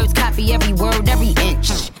 These birds copy every word, every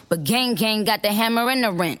inch. But gang got the hammer and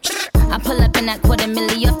the wrench. I pull up in that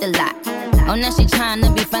 $250,000 off the lot. Oh, now she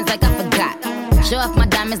tryna be friends like I forgot. Show off my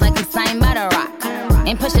diamonds like I'm signed by the Rock.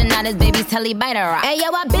 Ain't pushing out his baby's telly by the Rock. Hey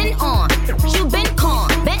yo, I been on, you been con.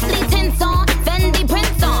 Bentley tints on, Fendi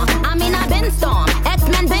prints on. I mean I been storm,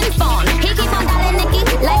 X-Men been fawn. He keep on calling Nicky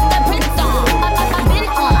like the Prince on. I been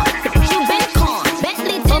on, you been con.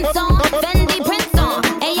 Bentley tints on, Fendi prints on.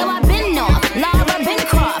 Hey yo, I been on, Laura been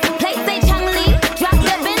Croft. Play say Chung Lee, drop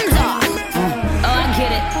the Benz off. Oh, I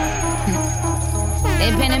get it. They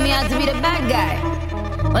painted me out to be the bad guy.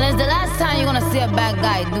 Well, it's the last time you're gonna see a bad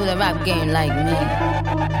guy do the rap game like me.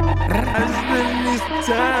 I spend this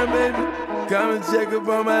time, baby. Come and check up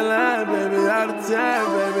on my line, baby. All the time,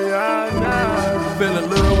 baby. All night. Fell in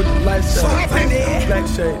love with the lifestyle. Black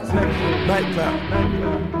shades, night cloud.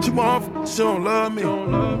 She want, she don't love me.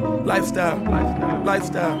 Lifestyle.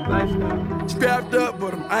 Strapped up,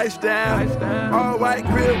 but I'm iced down. All white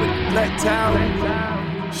grill with black towel.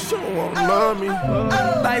 She don't wanna love me.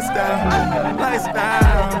 Lifestyle.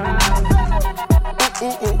 Ooh.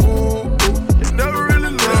 You never really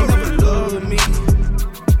love me.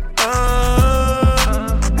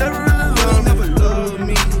 Never really love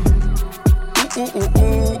me. Ooh.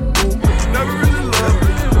 Never really love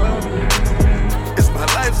me. It's my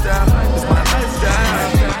lifestyle.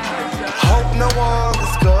 Hope no one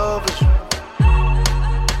discovers you.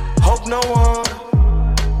 Hope no one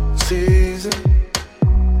sees it.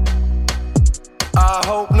 I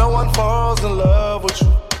hope no one falls in love with you.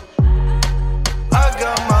 I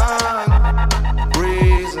got mine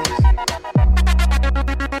reasons.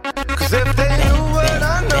 'Cause if they knew what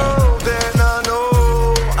I know, then I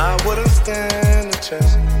know I wouldn't stand a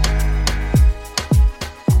chance.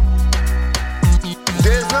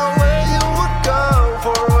 There's no way you would go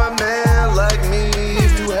for a man like me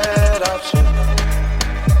if you had options.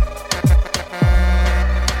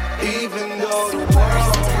 Even though the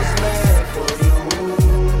world was made for you,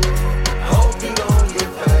 hope you don't get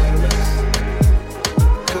famous.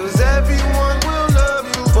 'Cause everyone will love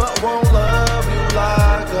you but won't love you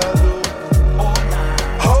like I do.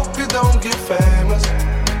 Hope you don't get famous.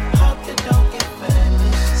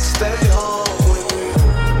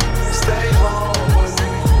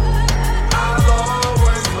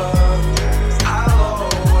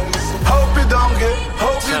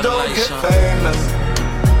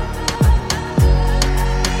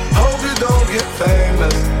 get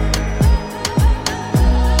famous.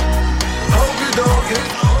 Hope you don't get.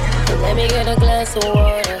 Let me get a glass of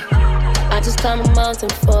water. I just climbed a mountain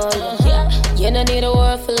for you. You don't need a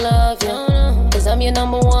word for love, yeah. Cause I'm your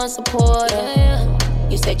number one supporter.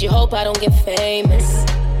 You said you hope I don't get famous.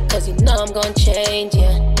 Cause you know I'm gonna change,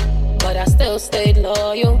 yeah. But I still stayed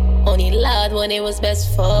loyal. Only lied when it was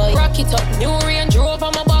best for you. Rock it up, new Range Rover,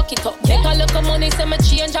 I'ma back it up. Take a look at money, say me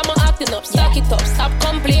change, I'm acting up. Stack it up, stop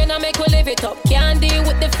complaining, I make we live it up. Can't deal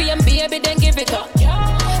with the fame, baby, then give it up.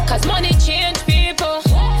 Cause money change people.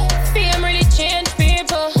 Fame really change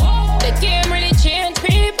people. The game really change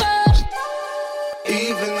people.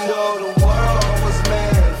 Even though the world was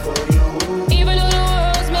meant for you. Even though the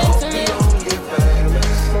world's meant for me. Don't get famous.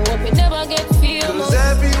 But hope you never get famous. Cause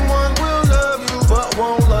everyone will love you, but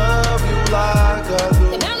won't love you like I do.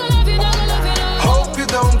 They're not gonna love you, not gonna love you, no. Hope you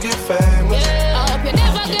don't get famous. Yeah, I hope you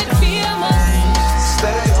never get famous.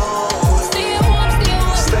 Stay home. Stay home, stay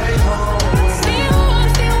home. Stay home. Stay home,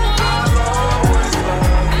 stay home. I'll always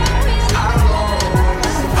love you. I'll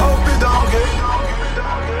always. Hope you don't get.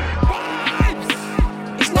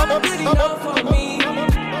 It's not good enough for me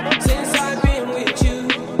since I've been with you.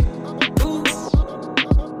 Ooh.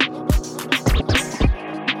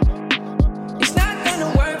 It's not gonna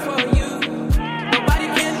work for you. Nobody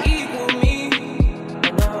can equal me.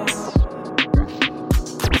 No.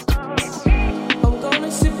 I'm gonna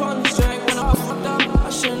sip on the strength when I'm fucked up. I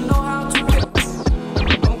should know how to get.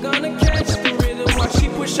 I'm gonna catch the rhythm while she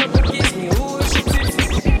push up against me. Ooh, she tipsy.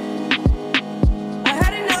 I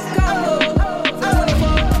had enough combo for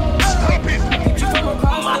 24. Keep you from a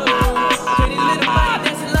pasta. Pretty little body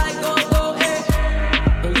dancing like go-go, hey.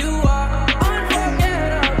 And you are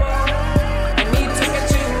unforgettable. I need to get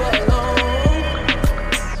you alone.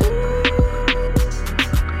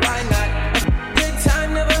 Why not? Good time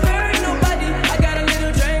never hurt nobody. I got a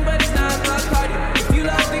little drink, but it's not my party. If you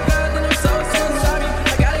love the girl, then I'm so sorry.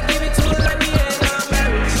 I gotta give it to her like we ain't not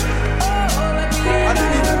married. Oh, like we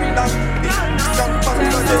ain't not married.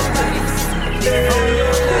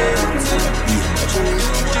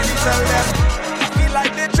 I feel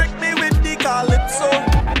like they tricked me with the calypso.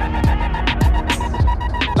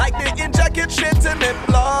 Like they injected shit in my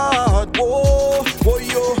blood. Whoa, whoa,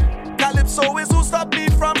 yo. Calypso is who stopped me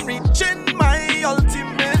from reaching my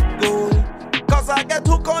ultimate goal. Cause I get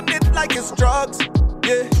hooked on it like it's drugs.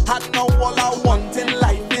 Yeah, and now all I want in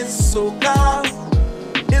life is soca.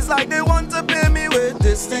 It's like they want to pay me with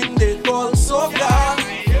this thing they call soca.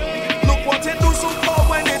 Look what it do so far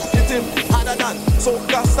when it hit him. Harder than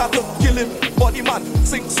soca start to kill him. Body man,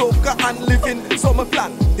 sing soca and living. So my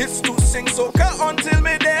plan is to sing soca until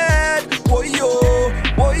me dead. Boy yo,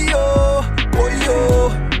 boy yo, boy yo,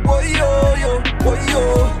 boy yo, yo, boy yo,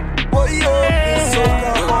 boy yo.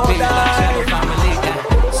 Soca all night.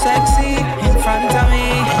 Sexy in front of me.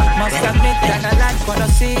 Must admit that I like what I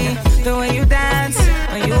see. The way you dance,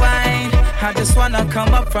 when you whine, I just wanna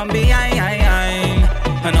come up from behind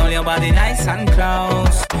and hold your body nice and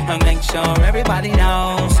close, and make sure everybody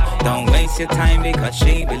knows. Don't waste your time because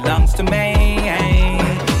she belongs to me.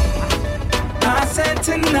 I said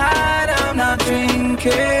tonight I'm not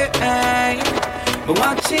drinking, but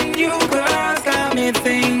watching you girls got me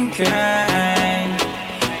thinking.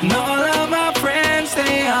 And all of my friends,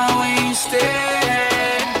 they are wasted.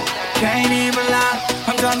 Can't even lie,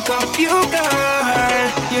 I'm drunk off you, girl.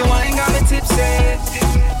 You ain't got me tipsy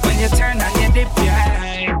when you turn on your dip,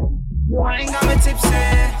 yeah. You ain't got me tipsy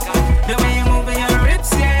the way you moving your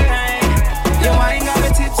hips, yeah. You ain't got me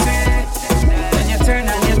tipsy when you turn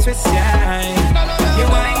on your twist, yeah. You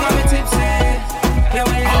ain't got me tipsy the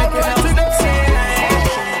way you look at your lips, yeah.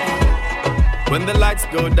 When the lights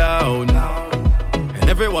go down and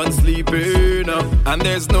everyone's sleeping and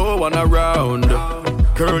there's no one around,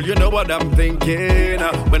 girl, you know what I'm thinking.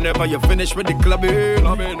 Whenever you finish with the clubbing,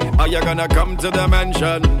 are you gonna come to the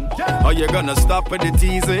mansion? Are you gonna stop with the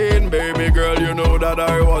teasing? Baby girl, you know that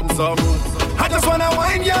I want some. I just wanna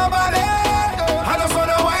wind your body. I just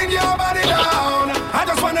wanna wind your body down. I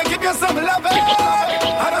just wanna give you some loving.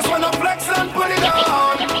 I just wanna flex and put it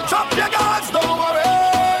on. Drop your guards, don't worry.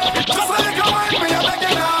 Just let it go wind me, I'm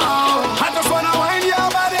begging now. I just wanna wind your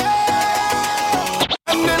body.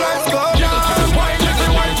 And the lights go down. Wind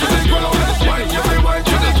to the ground. Wind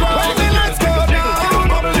to the ground. When the lights go down.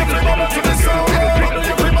 Bubble to the sound.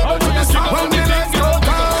 Bubble to the sound. When the lights go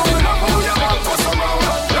down.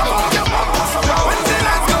 When the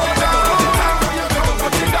lights go down.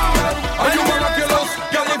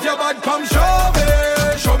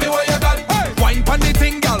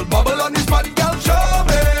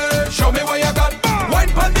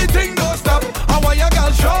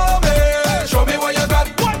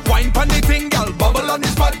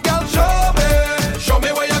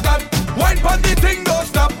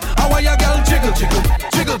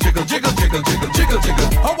 jiggle, jiggle, jiggle, jiggle, jiggle,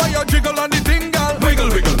 jiggle. How are you jiggle on the thing, girl? Wiggle,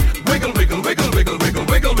 wiggle, wiggle, wiggle, wiggle, wiggle, wiggle,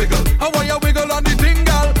 wiggle, wiggle. How are you wiggle on the thing,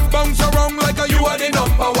 girl? Bounce around like a you are the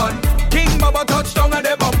number one. King Baba touchdown and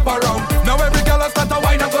they bump around. Now every girl has start to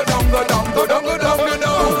whine and go down, go down, go down, go down, go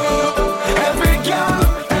down. Every girl,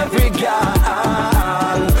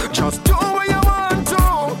 just do what you want to.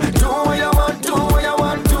 Do what you want, do what you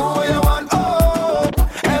want, do what you want. Oh,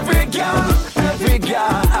 every girl,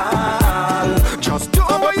 just do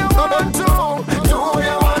what you want to. Do what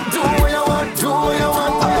you want, do what you want, do what you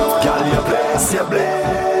want. Girl, you bless, you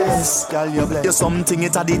bless. Girl, you bless. You're something,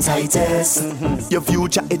 it's at the tightest. Your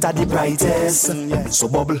future, it's at the brightest. So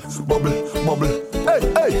bubble, bubble, bubble. Hey,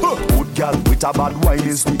 hey, good girl with a bad wine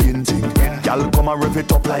is the in thing. Girl, come and rev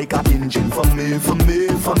it up like a engine. For me, for me,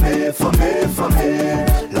 for me, for me, for me.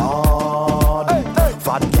 Lord, hey, hey.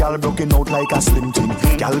 Fat girl broken out like a slim thing.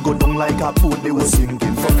 Girl go down like a boat they was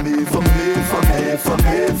sinking. For me, for me, for me, for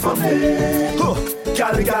me, for me.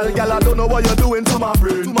 Girl, I don't know what you're doing to my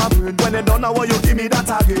brain. To my brain. When you don't know what you give me that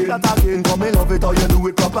again. That again. Come me love it or you do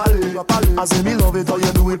it properly. I say me love it or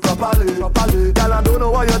you do it properly. Girl, I don't know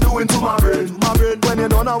what you're doing to my brain. To my brain. When you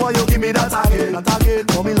don't know what you give me that again. That again.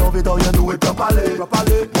 Come me love it or you do it properly.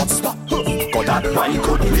 But stop. Cause that wine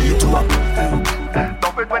could lead to a.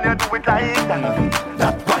 Stop it when you do it like that.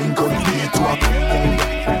 That wine could lead to a.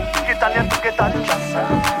 Get on you to get on just.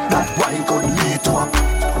 That wine could lead to a.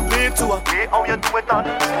 Lead to a. Hey, how you do it on.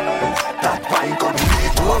 That wine could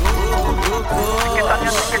lead to a. Get on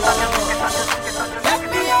you to get on you to get on you. Let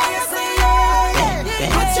me hear you say yeah.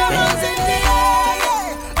 Put your hands in the air.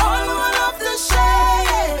 All one of the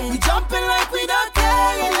shade. We jumping like we don't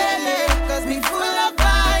care. Cause we full of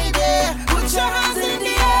vibe. Put your hands in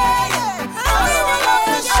the air. All one of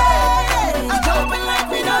the shade. We jumping like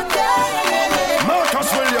we don't care. Marcus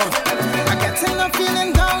Williams. I get a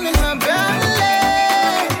feeling down in my belly.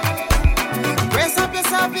 Brace up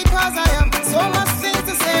yourself because I have so much things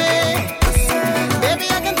to say. Baby,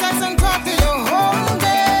 I can text and talk to you whole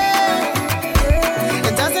day.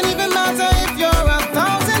 It doesn't even matter if you're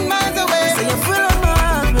 1,000 miles away. So you're full of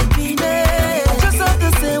my baby. I just have to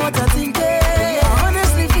say what I think. I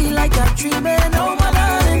honestly feel like I'm dreaming. Oh my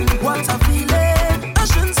darling, what I'm feeling. I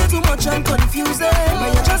shouldn't say too much, I'm confusing.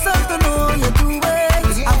 But you just have to know you're doing.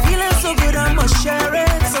 I'm feeling so good, I must share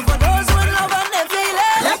it. So for those who love and they feel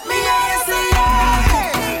it, let me hear you say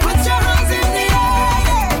yeah. Put your hands in the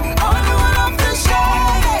air. All one of the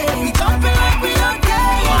shade. We jumping like we don't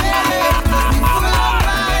care. We full of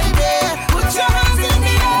vibe. Put your hands in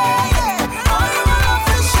the air. All one of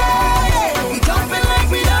the shade. We jumping like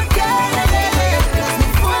we don't care. We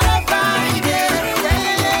full of vibe.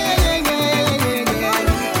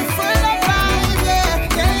 We full of vibe.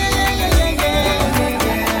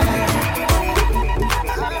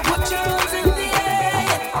 Put your hands in the air.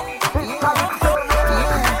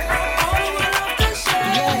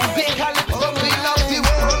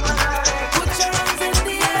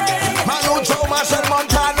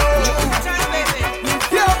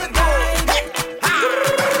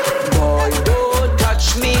 Boy, don't touch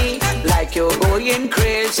me like you're going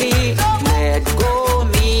crazy. Let go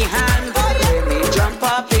me hand, let me jump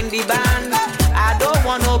up in the band. I don't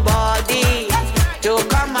want nobody to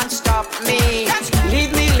come and stop me.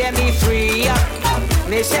 Leave me, let me free up.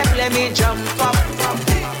 Myself, let me jump up.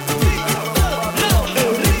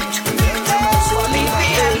 So leave me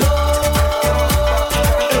alone.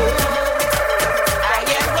 I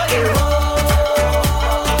am going home.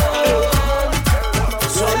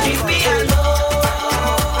 So leave me alone.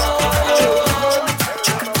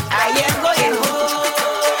 I am going home.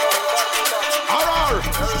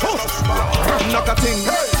 Knock a ting,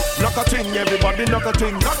 knock a ting, everybody knock a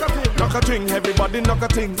ting, knock a ting, knock a ting, everybody knock a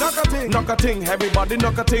ting, knock a ting, knock a ting, everybody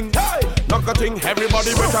knock a ting, knock a ting,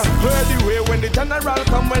 everybody better clear the way when the general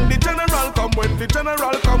come, when the general come, when the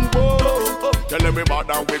general come, whoa. Tell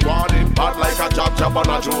everybody we want it, bad like a job on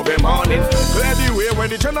a Juve morning. Clear the way when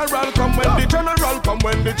the general come, when the general come,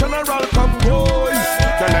 when the general come, whoa.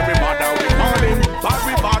 Tell everybody we want it, bad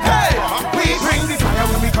we bad. Hey, we bring the fire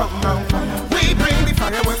when we come down. We bring the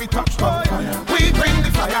fire when we touch down. We bring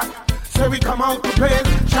the fire. Say we come out to play,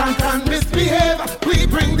 chant and misbehave. We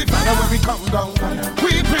bring the fire when we come down.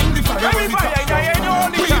 We bring the fire when we touch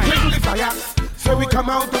down. We bring the fire. Say we come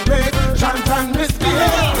out to play, chant and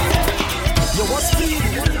misbehave. You want speed,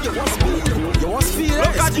 you want speed, you want speed.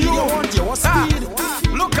 Look at you, you want speed.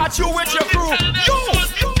 Look at you with your crew. You,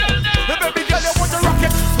 the baby girl, you want to rock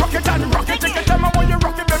it, and rock it. Take your time, I want you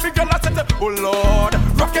rock it, baby girl. I said, oh Lord,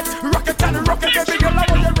 rock it, and rock it, baby girl. I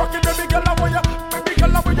want you rock it, baby girl. I want you, baby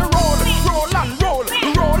girl. I want you roll and roll,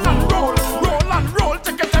 roll and roll, roll and roll.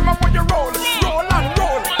 Take your time, I want you roll and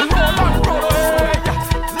roll, roll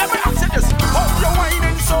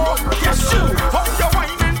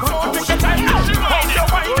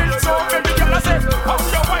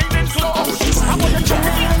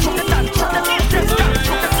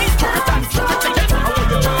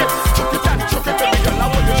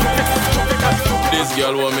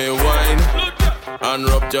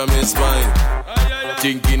picture me spine.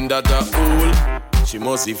 Thinking that a fool, she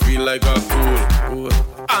must feel like a fool.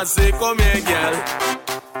 I say, come here,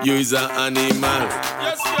 girl. You is an animal.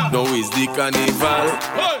 No, it's the carnival.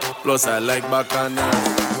 Plus, I like bacchanal.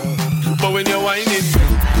 But when you're whining,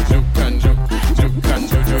 juke and juke, juke and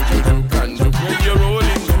juke, juke, juke and juke. When you're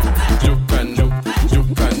rolling, juke and juke,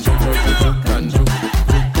 juke and juke, juke and juke.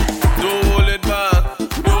 Don't hold it back.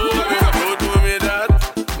 No, don't do me that.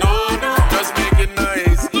 No, just make it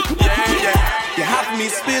nice. Yeah, yeah. You have me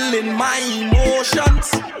spilling my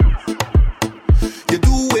emotions. You're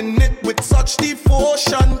doing it with such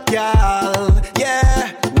devotion, girl.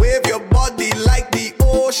 Yeah, wave your body like the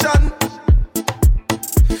ocean.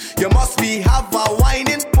 You must be have a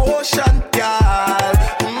whining potion, girl.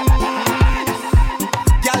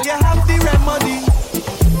 Girl, you have the remedy.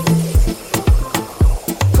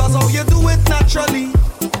 'Cause how you do it naturally.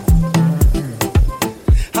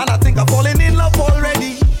 And I think I'm falling in love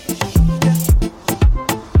already.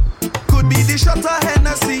 Could be the shot of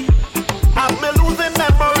Hennessy. I'm losing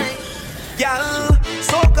memory. Girl,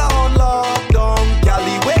 soca on lockdown. Girl,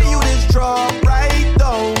 the way you just drop right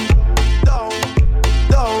down. Down,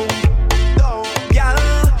 down, down. Girl,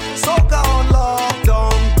 soca on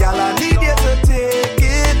lockdown. Girl, I need you to take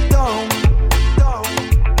it down. Down,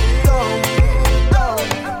 down, down.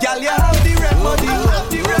 Girl, you have the remedy.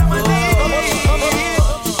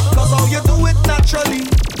 Cause how you do it naturally.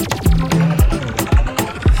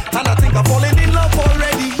 And I think I'm falling in love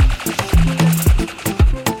already.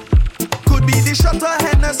 Could be the shot of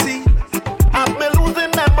Hennessy. I'm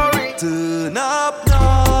losing memory. Turn up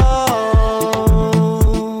now.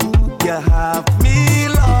 You have